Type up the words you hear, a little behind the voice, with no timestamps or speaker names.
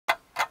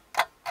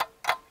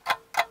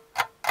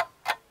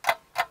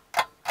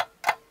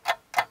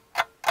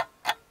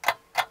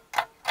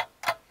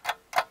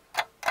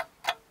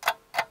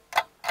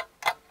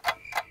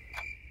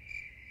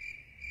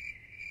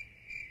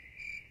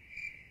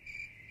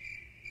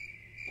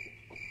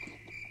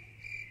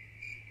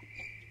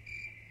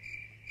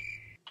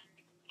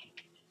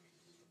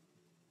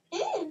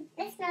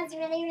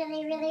smells really,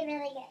 really, really,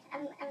 really good.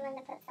 I'm going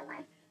to put some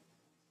on.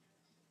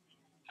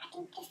 I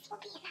think this will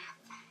be enough.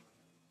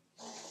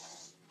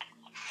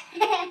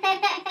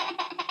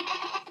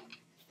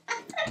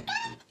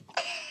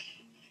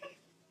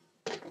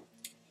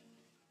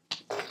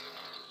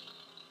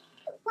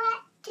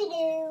 What to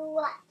do,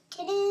 what to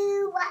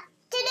do, what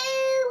to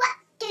do, what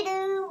to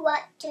do,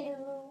 what to do.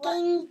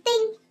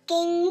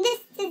 Thinking,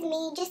 this is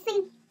me just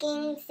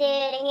thinking,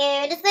 sitting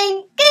here just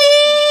thinking.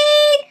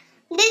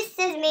 This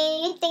is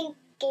me thinking,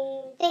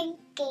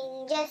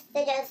 just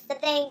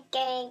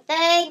thinking.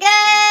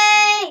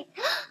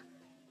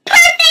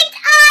 Perfect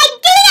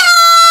idea!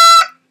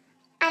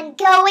 I'm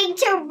going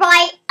to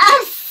write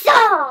a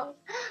song.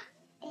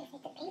 Did I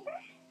take the paper?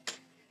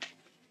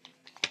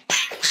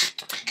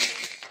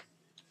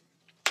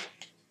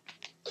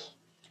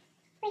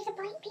 Where's the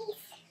blank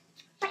piece?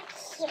 Right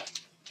here.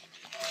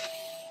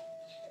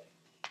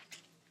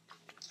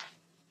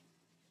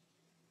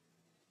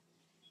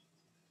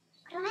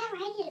 What do I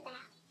write it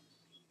about?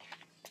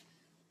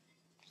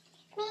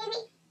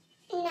 Maybe?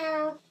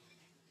 No.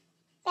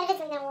 That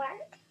isn't gonna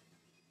work.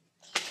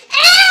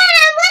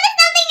 What if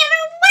nothing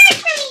ever works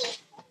for me?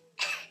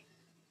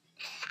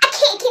 I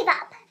can't give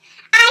up.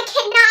 I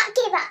cannot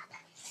give up.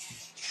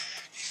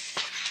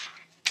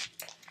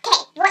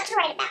 Okay, what to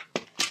write about?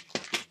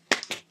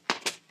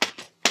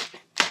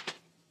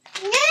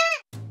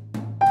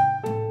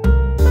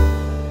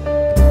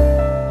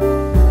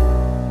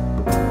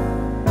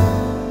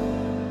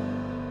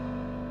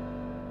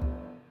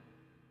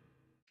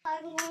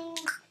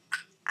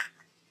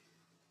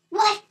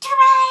 What to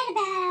write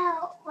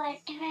about? What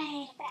to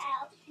write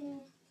about?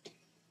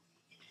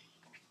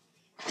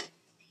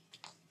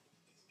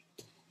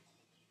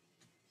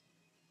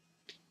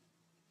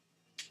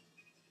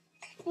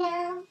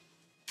 No.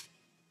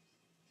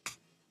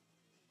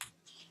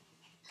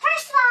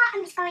 First of all,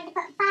 I'm just going to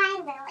put by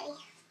Lilly.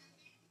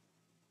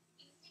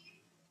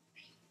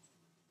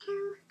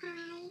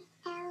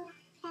 L-I-L-L.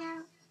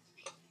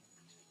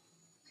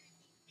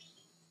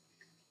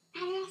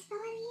 How did I spell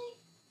it again?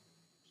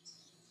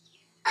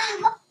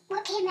 Oh,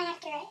 what came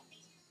after it?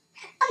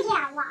 Oh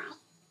yeah, Y.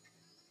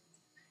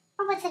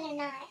 Or was it a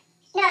nut?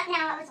 No, it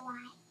was a Y.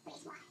 It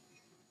was Y.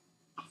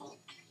 I think.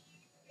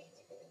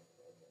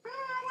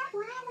 Oh, that Y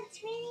looks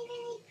really,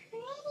 really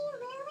pretty,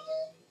 Lily.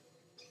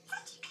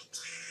 Such a good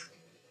job.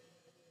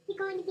 You're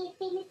going to be a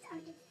famous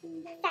artist.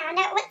 Found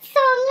out what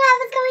song I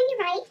was going to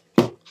write.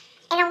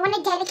 And I want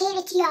to dedicate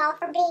it to y'all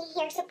for being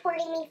here,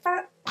 supporting me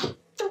through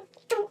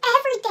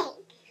everything.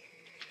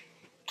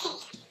 Okay.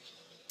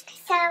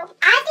 So,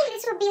 I think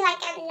this would be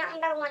like a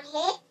 #1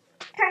 hit.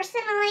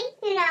 Personally,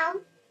 you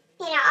know,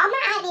 all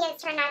my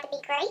ideas turned out to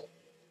be great.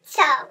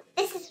 So,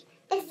 this is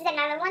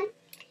another one.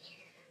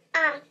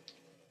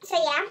 So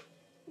yeah,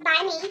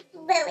 by me,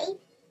 Lilly. Lilly.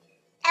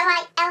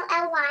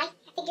 I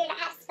figured out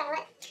how to spell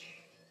it.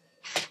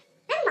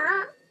 My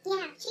mom,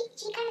 yeah,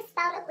 she kind of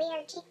spelled it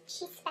weird.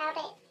 She spelled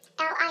it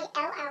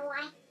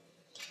Lilly.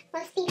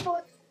 Most people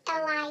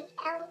Lily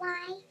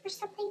or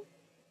something.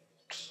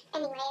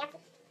 Anyway,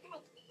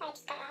 I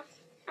just got off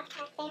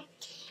track there.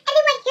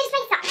 Anyway, here's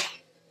my